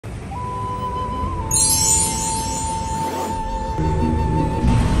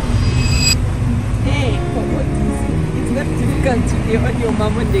Hey, what is it? It's not difficult to be on your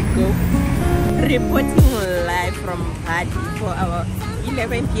mom on the go. Reporting live from Bali for our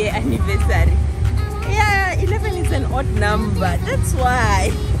 11th year anniversary. Yeah, 11 is an odd number. That's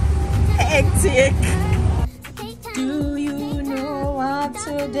why. Hectic. Do you know what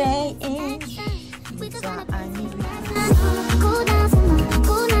today is? It's our anniversary.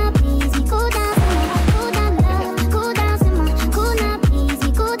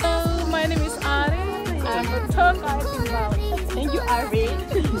 My name is Ari. I'm a tour guide in Bali. Thank you, Ari.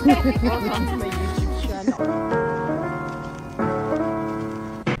 Welcome to my YouTube channel.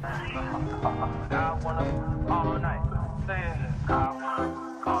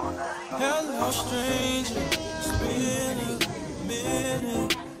 Hello, stranger. It's been a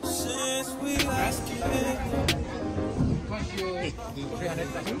minute since we last kicked.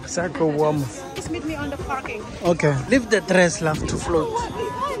 Psycho warm. Just meet me on the parking. Okay. Leave the dress, love, to float.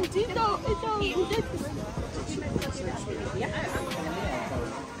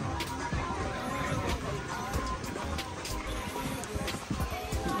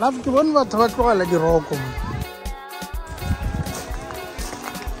 Love, ke bone batho ba tlogela diroko.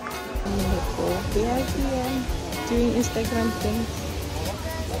 We are here doing Instagram things.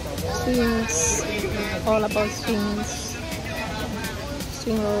 Swings, all about swings.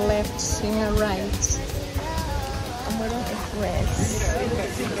 Swing left, swing right. I'm wearing a dress.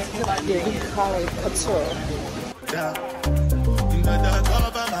 They call it couture.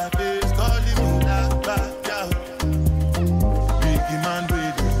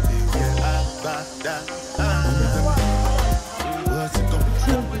 This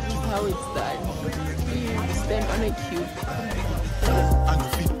is how it's done. You stand on a cube.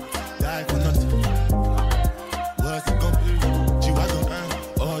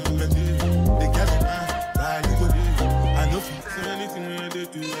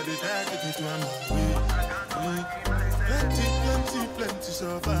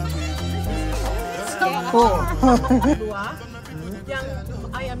 Dua. Yang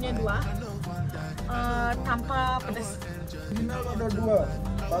ayamnya dua. Tanpa pedas. Ada dua.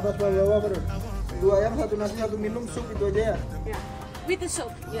 Atas bawah bro. Dua ayam, satu nasi, satu minum, sup itu aja ya. Yeah. With the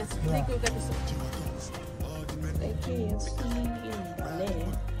soup, yes. They could get the soup.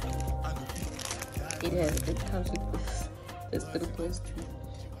 It comes with this little place too.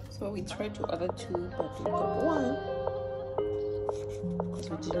 So we tried to order two, but we got one because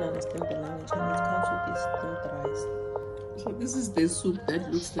we didn't understand the language, and it comes with this steamed rice. So this is the soup that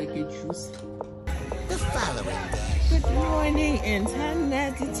looks like a juice. The following Good morning, and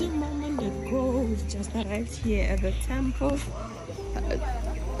Hannah, it's your mom on the go. We just arrived here at the temple.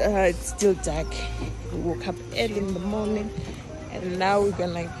 It's still dark. We woke up early in the morning, and now we're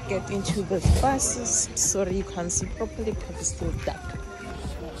gonna get into the buses. Sorry you can't see properly because it's still dark.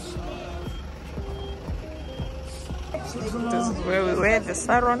 This is where we were, the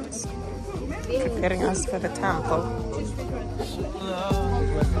sarons, preparing us for the temple.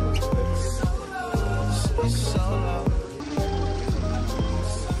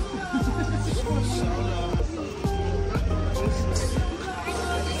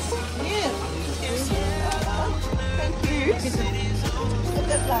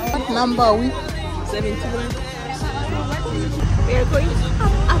 What number are we? 71. We are going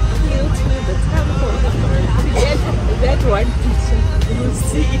uphill to the temple to get that one picture. You will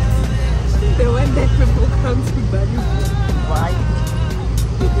see it. The one that people come to Bali. Why?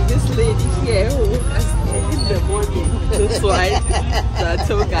 This lady here who was in the morning. That's why. That's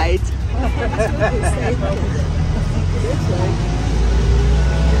our guide. That's right.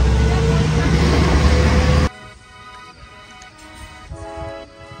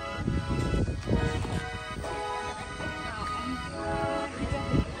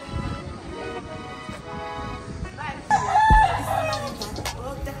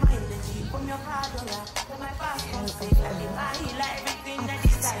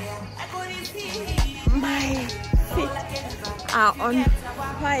 My feet are on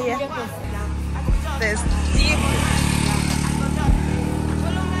fire. There's deep.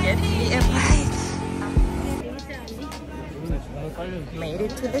 Get me a bite. Made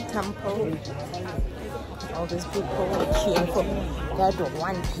it to the temple. All these people were cheering for that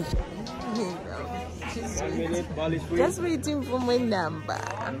one picture. Just waiting for my number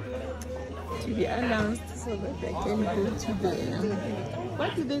to be announced so that I can go to the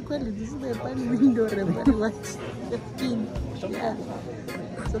what do they call it? This is the pan window what? The pin. Yeah.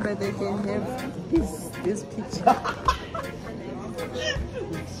 So that they can have this picture.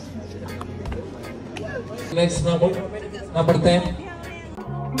 Next number 10.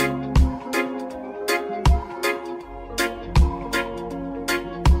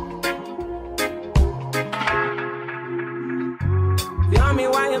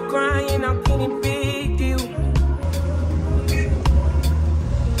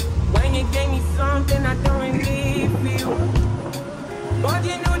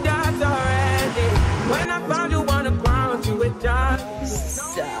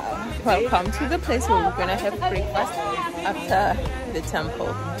 Welcome to the place where we're gonna have breakfast after the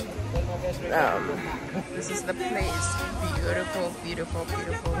temple. This is the place. Beautiful, beautiful,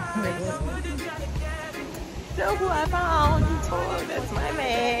 beautiful. Look who I found. Oh, that's my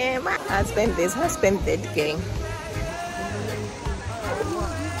man. My husband, this husband, that gang.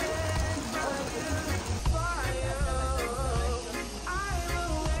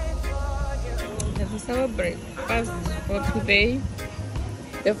 This is our breakfast for today,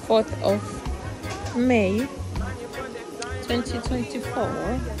 the 4th of May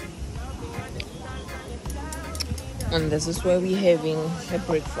 2024. And this is where we're having the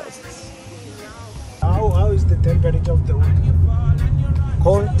breakfast. How is the temperature of the water?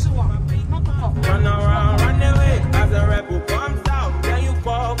 Cold? Run around, run away, as a rebel comes out. Then you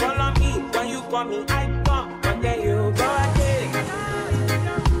call on me, when you call me, I come, and then you go ahead.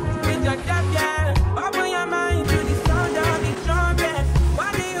 With your job, yeah, open your mind to the sound of the trumpet.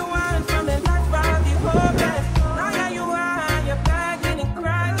 What do you want from the life of the hopeless? Now that you are, you're begging and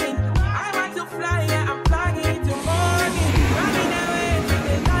crying. I want to fly, yeah, I'm flying to morning. Running away from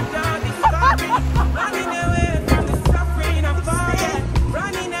the land of the story. Running away from the suffering I'm falling.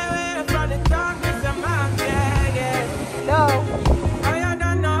 Running away from the darkness I'm out, yeah, yeah. No. I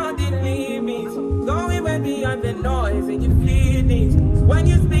don't know the limits. Going way beyond the noise and your feelings. When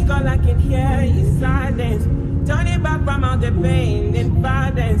you speak, all I can hear is silence. Turning back from all the pain and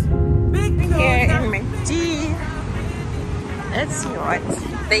violence. Big Here goals in McD, let's see what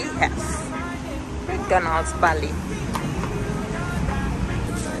they have. McDonald's Bali.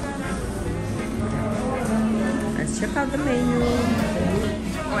 Let's check out the menu.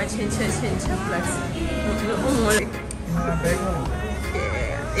 Oh, chin plus.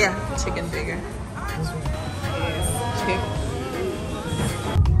 Yeah, chicken burger. Yes, chicken.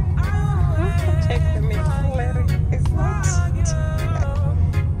 Check the menu later. It's not. This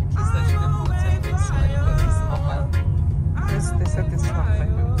is important. This one because it's normal. They said this one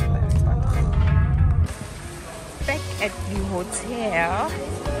back at the hotel.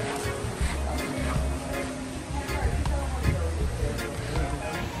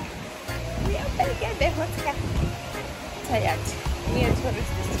 We are back at the hotel. Tired. We are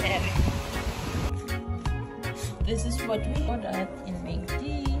tourist area. This is what we ordered in McD.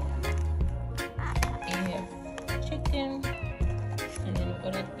 We have chicken, and then we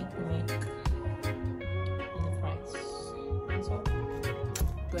ordered Big Mac and the fries. That's all.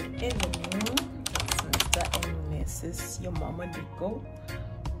 Good evening, Mr. and Mrs. Your mama did go.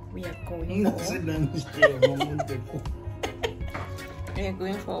 We are going home. We are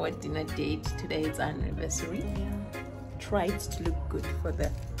going for our dinner date. Today it's our anniversary. Try it to look good for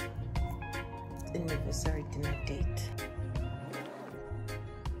the anniversary dinner date.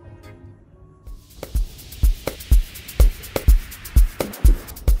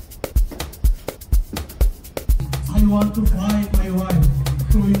 I want to find my wife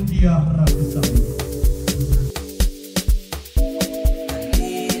to India, Pakistan.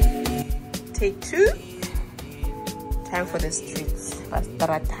 Take 2. Time for the streets.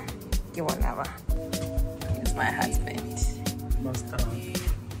 Pastarata. Kiwanava. It's my husband.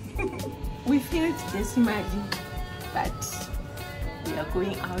 We feel this magic, but we are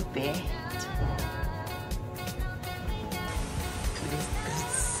going out there to the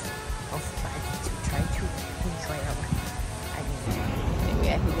streets of Bali to try to enjoy our anniversary. And we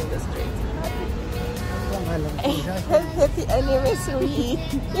are hitting the streets. Happy anniversary!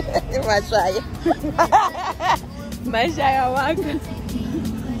 Mashaya. Mashaya waka.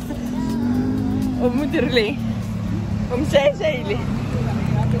 Umudirle. Umshayshayile.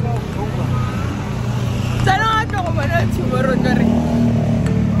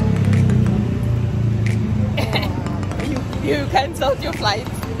 You cancelled your flight.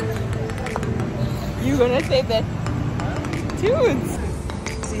 You're gonna say that. Dude,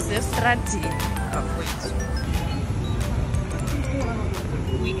 this is a strategy of which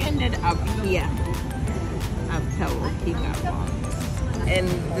we ended up here after walking around. And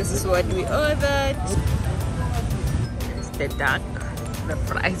this is what we ordered. It's the duck, the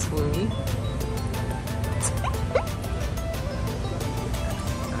fries for me.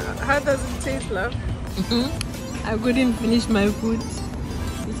 How does it taste, love? I couldn't finish my food.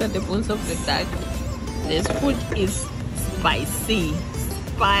 These are the bones of the duck. This food is spicy.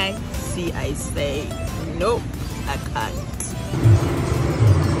 Spicy, I say. No, I can't.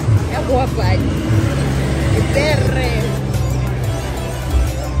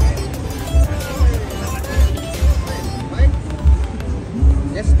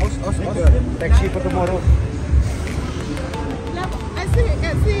 Yes, taxi for tomorrow. I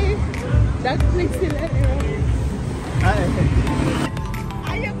see. Duck flakes in there.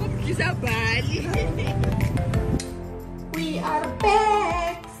 Are you good? It's a Bali. We are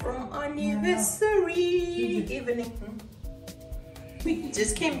back from anniversary evening. We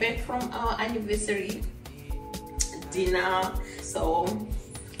just came back from our anniversary dinner, so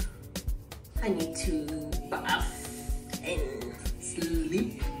I need to bath and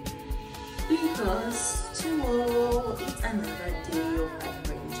sleep because tomorrow is another day of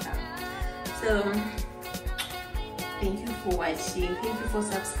adventure. So thank you for watching, thank you for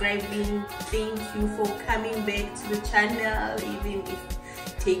subscribing, thank you for coming back to the channel, even if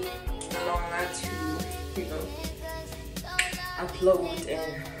it takes longer to, you know, upload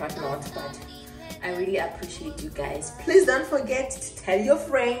and whatnot, but I really appreciate you guys. Please don't forget to tell your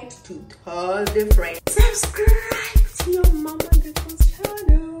friend to tell the friend. Subscribe to your mama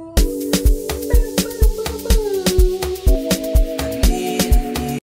channel.